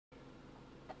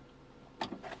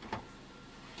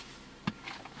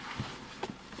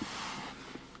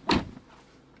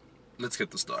let's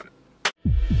get this started.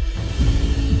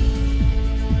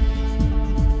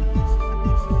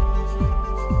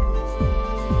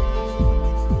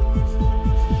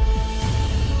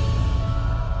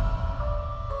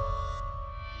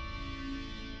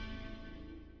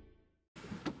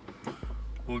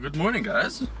 Well, good morning,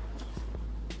 guys.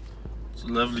 It's a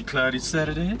lovely cloudy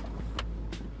Saturday.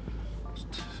 Just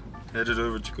headed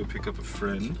over to go pick up a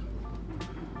friend.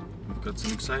 We've got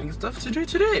some exciting stuff to do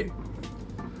today.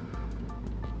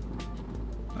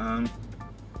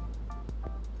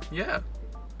 Yeah.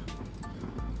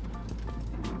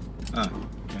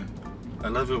 Okay. I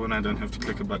love it when I don't have to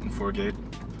click a button for a gate.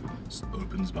 It just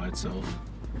opens by itself.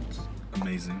 It's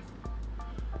amazing.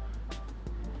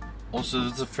 Also,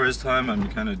 this is the first time I'm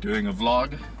kind of doing a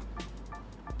vlog,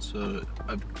 so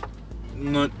I'm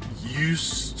not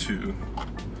used to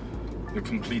the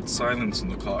complete silence in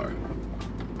the car,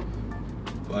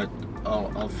 but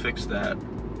I'll fix that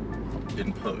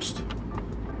in post.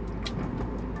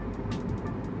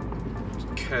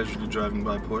 Just casually driving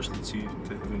by Porsche, let's see if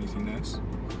they have anything nice.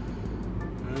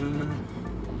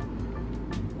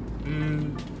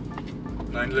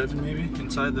 911 maybe,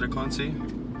 inside that I can't see.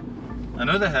 I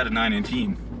know they had a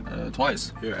 918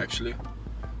 twice here actually,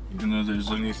 even though there's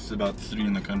only about 3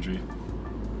 in the country.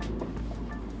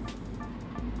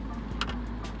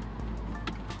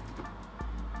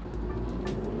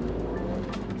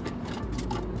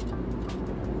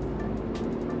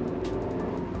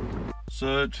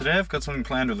 So today I've got something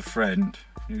planned with a friend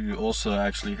who also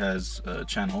actually has a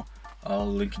channel. I'll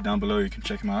link it down below, you can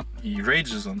check him out. He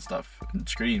rages on stuff and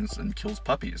screams and kills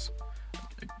puppies.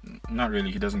 Not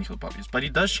really, he doesn't kill puppies, but he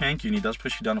does shank you and he does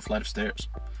push you down a flight of stairs.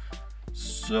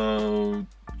 So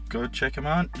go check him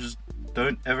out, just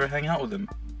don't ever hang out with him.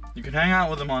 You can hang out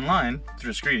with him online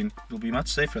through a screen, it'll be much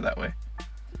safer that way.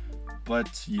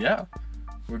 But yeah,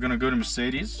 we're gonna go to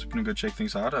Mercedes, we're gonna go check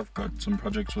things out. I've got some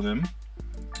projects with him.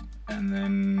 And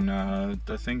then I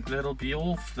think that'll be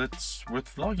all that's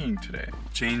worth vlogging today.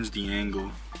 Change the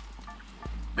angle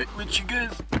at which you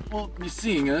guys won't be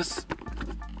seeing us.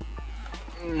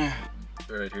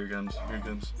 Alright, here it comes, here it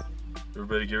comes.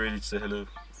 Everybody get ready to say hello.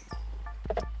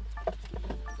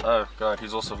 Oh god,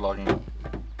 he's also vlogging.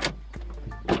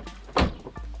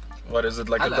 What is it,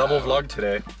 like hello. A double vlog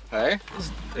today? Hey?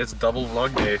 It's double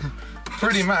vlog day.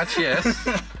 Pretty much, yes.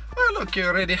 Oh look, you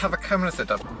already have a camera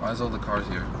set up. Why is all the cars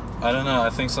here? I don't know,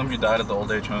 I think somebody died at the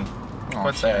old age home. Oh,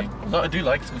 quite sad. Though I do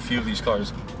like a few of these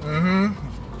cars. Mm-hmm.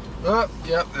 Oh,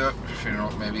 yep,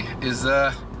 funeral maybe. Is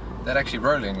that actually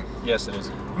rolling? Yes, it is.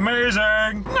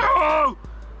 Amazing! No!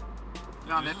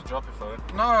 No, just drop your phone.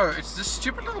 No, it's this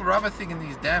stupid little rubber thing in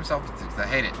these damn selfie sticks. I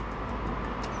hate it.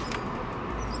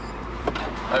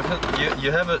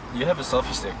 You have a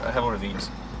selfie stick. I have one of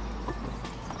these.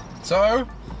 So?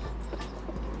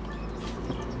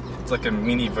 It's like a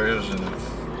mini version of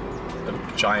a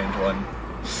giant one.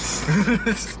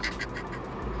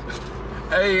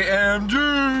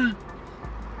 AMG!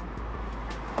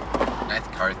 Nice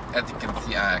car. As you can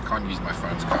see, I can't use my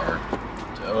phone's cover.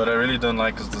 What I really don't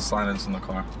like is the silence in the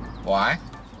car. Why?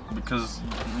 Because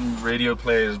radio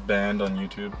play is banned on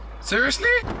YouTube. Seriously?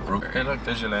 Hey look,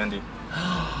 there's your Landy.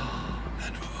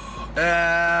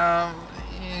 Yeah,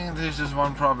 there's just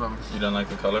one problem. You don't like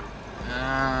the color?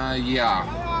 Yeah.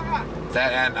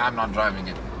 That and I'm not driving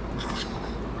it.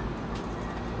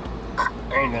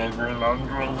 I love Land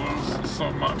Rovers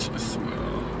so much. It's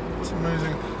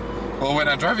amazing. Well, when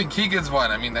I'm driving Keegan's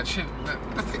one, I mean that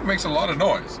thing makes a lot of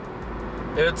noise.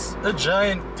 It's a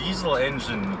giant diesel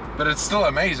engine, but it's still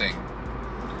amazing.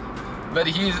 But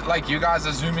he's like, you guys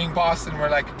are zooming past, and we're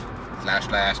like, flash,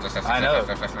 flash, flash, flash, I know.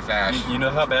 flash, flash, flash, flash. You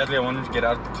know how badly I wanted to get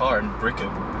out of the car and brick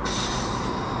him.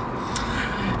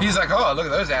 He's like, oh, look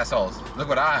at those assholes. Look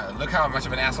how much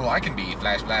of an asshole I can be.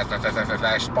 Flash, flash, flash, flash, flash, flash,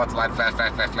 flash, spotlight, flash,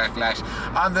 flash, flash, flash, flash.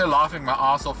 I'm there laughing my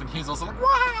ass off, and he's also like,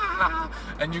 wah!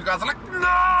 And you guys are like, no!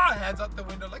 Hands out the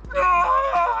window, like,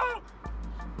 no!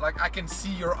 Like, I can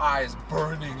see your eyes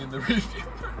burning in the review.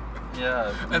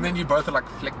 Yeah. And then you both are like,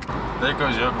 flick. There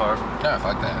goes your car. No,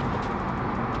 fuck that.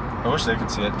 I wish they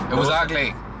could see it. It was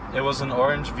ugly. It was an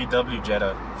orange VW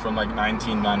Jetta from like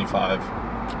 1995.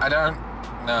 I don't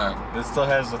know. It still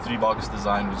has the 3-box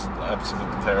design, which is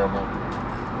absolutely terrible.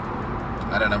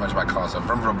 I don't know much about cars, so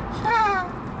vroom vroom.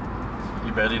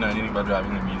 You barely know anything about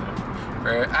driving them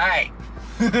either. Hey!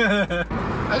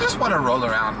 I just want to roll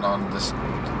around on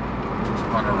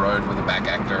a road with a back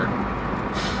actor.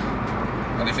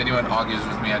 And if anyone argues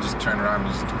with me, I just turn around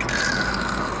and just...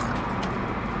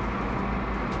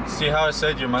 See how I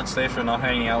said you're much safer not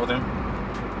hanging out with him?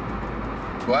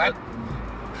 What?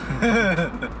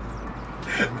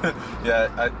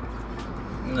 Yeah,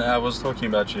 I was talking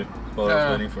about you while I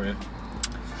was waiting for you.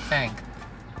 Thank.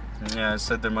 Yeah, I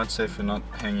said they're much safer not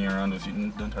hanging around with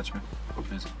you. Don't touch me,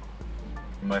 please.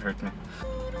 You might hurt me.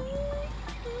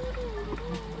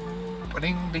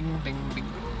 Ding, ding, ding, ding.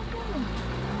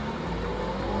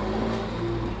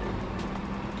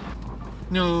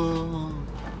 No.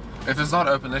 If it's not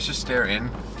open, let's just stare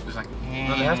in. It's like,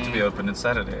 No, they have to be open. It's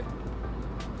Saturday.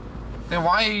 Then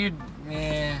why are you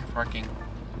parking?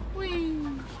 Whee.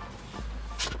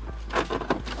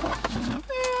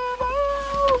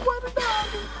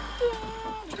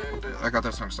 I got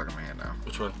that song stuck in my head now.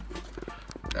 Which one?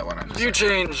 That one I just You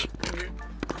sang. change.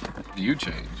 Do you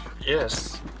change?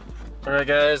 Yes. Alright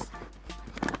guys.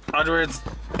 Onwards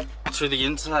to the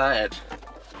inside.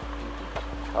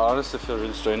 I honestly feel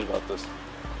really strange about this.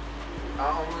 I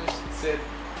almost said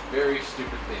very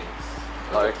stupid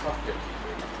things. Like? Top gear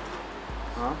t-shirt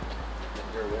Huh? that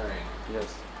you're wearing.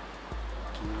 Yes.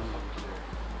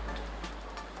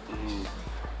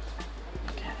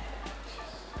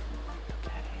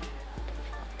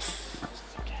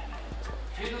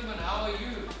 Gentlemen, how are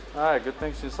you? Alright, good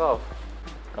thanks yourself.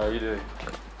 How are you doing?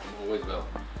 I'm always well.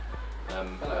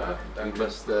 Hello. We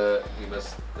must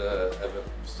have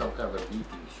some kind of a meeting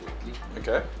shortly,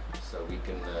 Okay. so we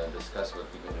can discuss what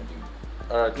we're going to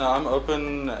do. Alright, no, I'm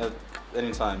open at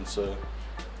any time, so.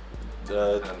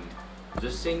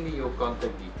 Just send me your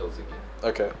contact details again.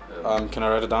 Okay. Can I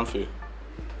write it down for you?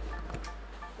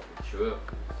 Sure.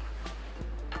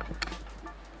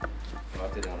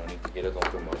 Write it down. I need to get it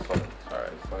onto my phone.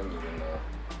 Alright. Phone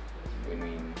when we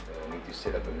need to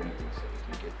set up a meeting so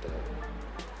we can get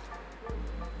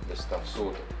the stuff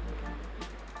sorted.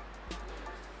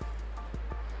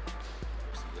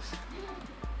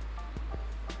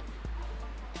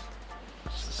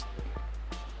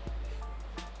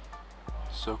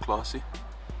 So classy.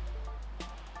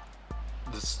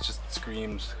 This just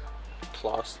screams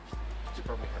class. You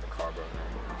probably had a carbo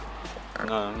there.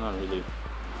 No, not really.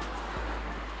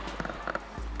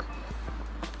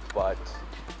 But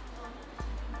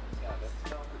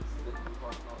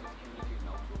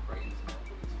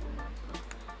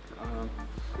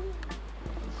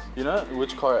you know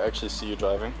which car I actually see you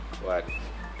driving? What?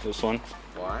 This one.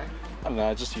 Why? I don't know,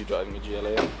 I just see you driving a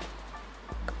GLA.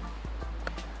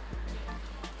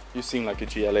 You seem like a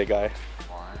GLA guy.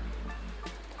 Why?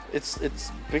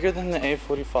 It's bigger than the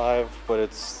A45, but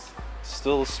it's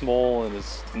still small and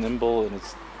it's nimble and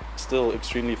it's still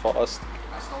extremely fast.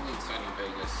 I still need Sony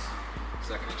Vegas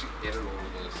so I can actually edit all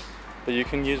of this. But you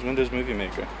can use Windows Movie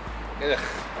Maker. Ugh.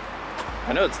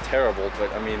 I know it's terrible,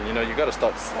 but I mean, you know, you gotta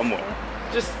start somewhere.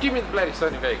 Just give me the bloody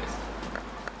Sony Vegas.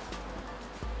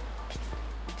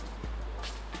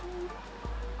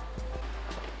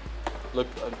 Look,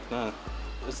 no,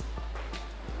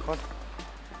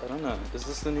 I don't know. Is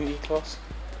this the new E-Class?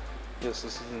 Yes,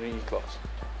 this is the new E-Class.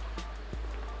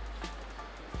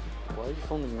 Why are you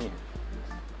filming me?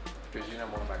 Because you know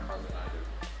more about cars than I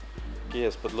do.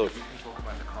 Yes, but look, If you can talk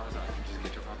about the cars, I can just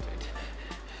get your content.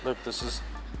 look, this is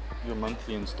your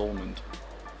monthly installment.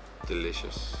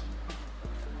 Delicious.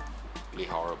 Really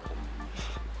horrible.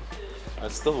 I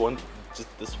still want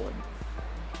just this one.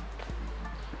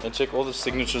 And check all the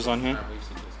signatures on here. We've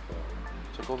seen this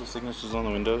before. Check all the signatures on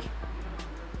the windows.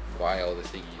 Why all the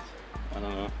thingies? I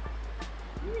don't know.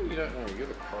 You don't know, you're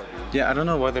the car dude. Yeah, I don't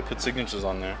know why they put signatures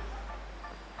on there.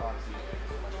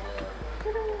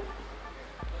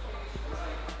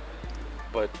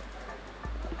 But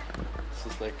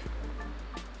this is like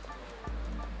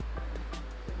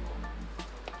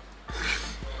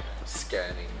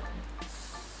Scanning.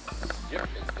 Yep,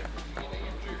 it's definitely an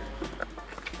AMG.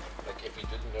 Like if you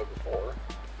didn't know before.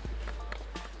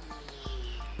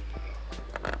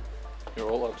 you're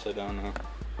all upside down now.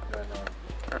 No,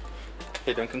 no.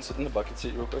 Hey, Duncan, sit in the bucket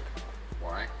seat real quick,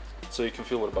 Why? so you can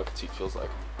feel what a bucket seat feels like.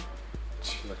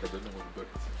 Like I don't know what the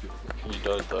bucket feels like. You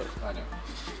don't though. I know.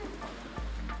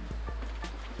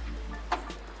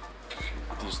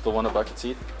 Do you still want a bucket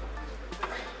seat?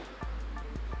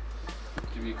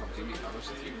 To be completely honest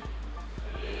with you.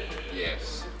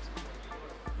 Yes.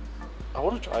 I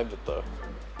want to drive it though.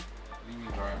 What do you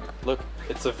mean drive it? Look,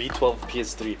 it's a V12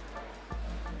 PS3.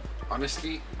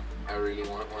 Honestly, I really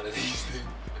want one of these things.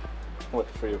 What,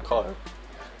 for your car?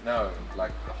 No,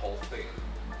 like the whole thing.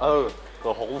 Oh,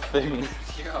 the whole thing.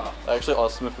 Yeah. I actually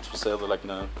asked them if it's for sale, they're like,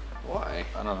 no. Why?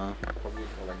 I don't know. Probably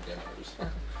for like demos.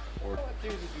 Or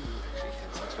dude, you actually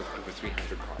had sex with over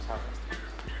 300 cars. How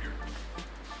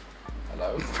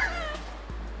Hello?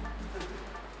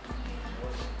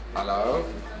 Hello?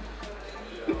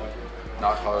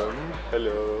 Not home?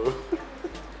 Hello.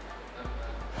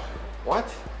 What?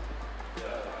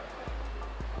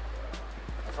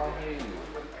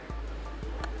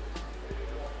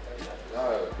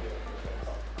 No.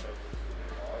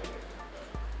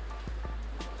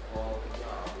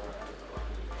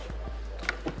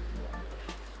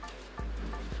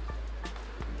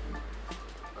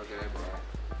 Okay, bro.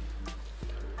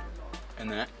 And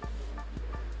that?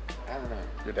 I don't know.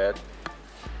 Your dad?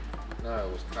 No,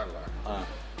 it was kind of like.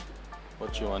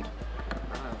 What you want? I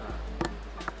don't know.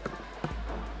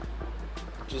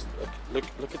 Just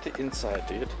look at the inside,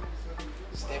 dude.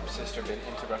 Stepsister been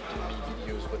interrupting me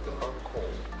videos with the phone call.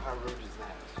 How rude is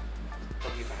that?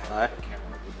 Probably if I had Aye. a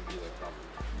camera, it wouldn't be a problem.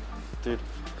 Dude,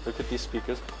 look at these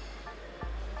speakers.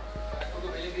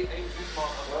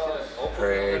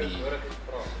 Pretty.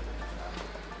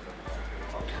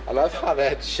 I love how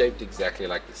that's shaped exactly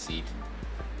like the seat.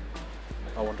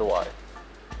 I wonder why.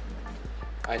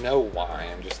 I know why,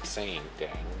 I'm just saying,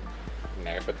 dang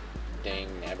nabbit, dang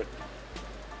nabbit.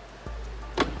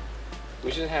 We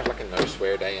should have like a no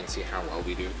swear day and see how well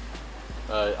we do.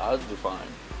 I'll do fine.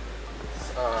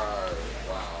 Wow,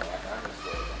 like I'm a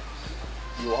swear jar.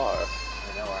 You are.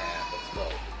 I know I am, but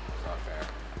still, it's not fair.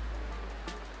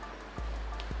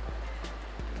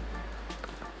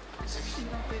 16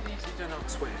 ladies do not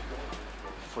swear.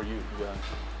 For you, yeah.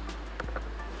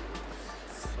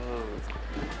 So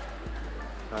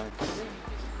thanks. It's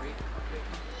a great compliment.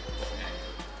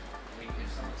 I mean, if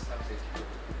someone slaps it,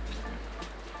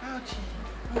 ouchie,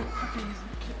 oh, puppies,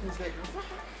 kittens, they go.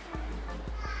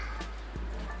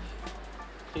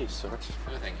 Please, sir. No,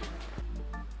 thank you.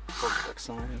 Book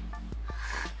sign.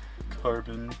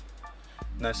 Carbon.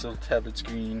 Nice little tablet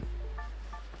screen.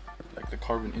 Like the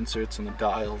carbon inserts and the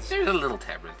dials. There's a little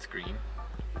tablet screen.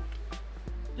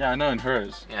 Yeah, I know in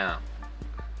hers. Yeah.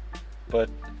 But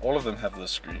all of them have the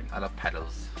screen. I love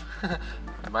paddles.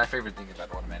 My favorite thing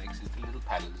about automatics is the little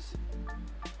paddles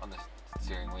on the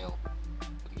steering wheel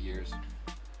with the gears.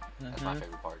 That's my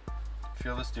favorite part.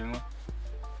 Feel the steering wheel?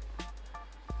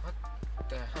 What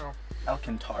the hell?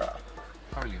 Alcantara.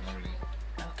 Holy moly.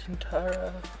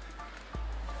 Alcantara.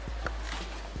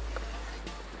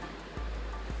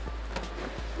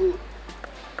 Ooh.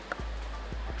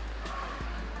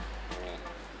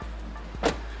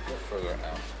 Go further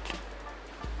out.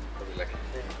 Probably like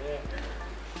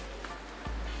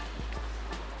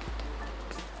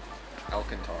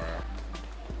Alcantara.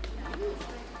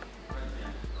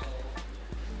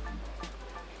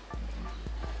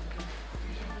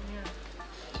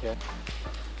 Yeah.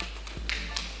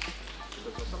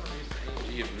 But for some reason, AMG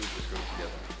and blue just go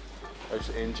together.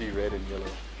 Actually, AMG red and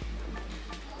yellow.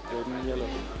 Red and yellow.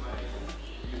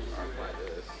 I'd buy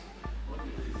this.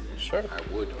 Sure.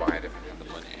 I would buy it if I had the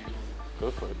money.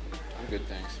 Go for it. I'm good,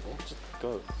 thanks. Well, Just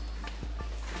go.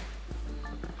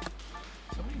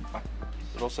 so many buttons.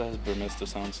 It also has Burmester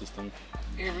sound system.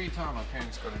 Every time my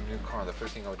parents got a new car, the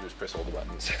first thing I would do is press all the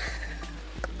buttons.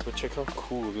 But check how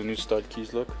cool the new start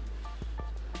keys look.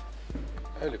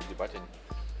 Oh, look at the button.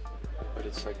 But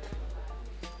it's like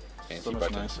Fancy so much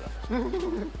button. nicer.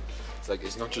 It's like,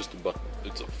 it's not just a button,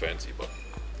 it's a fancy button.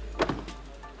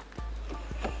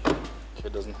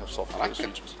 It doesn't have soft I like close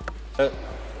it. features.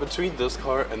 Between this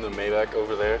car and the Maybach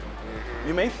over there,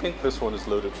 you may think this one is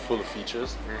loaded full of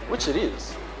features, which it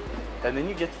is. And then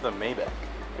you get to the Maybach.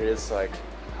 It's like,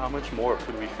 how much more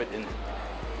could we fit in?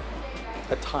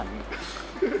 A ton.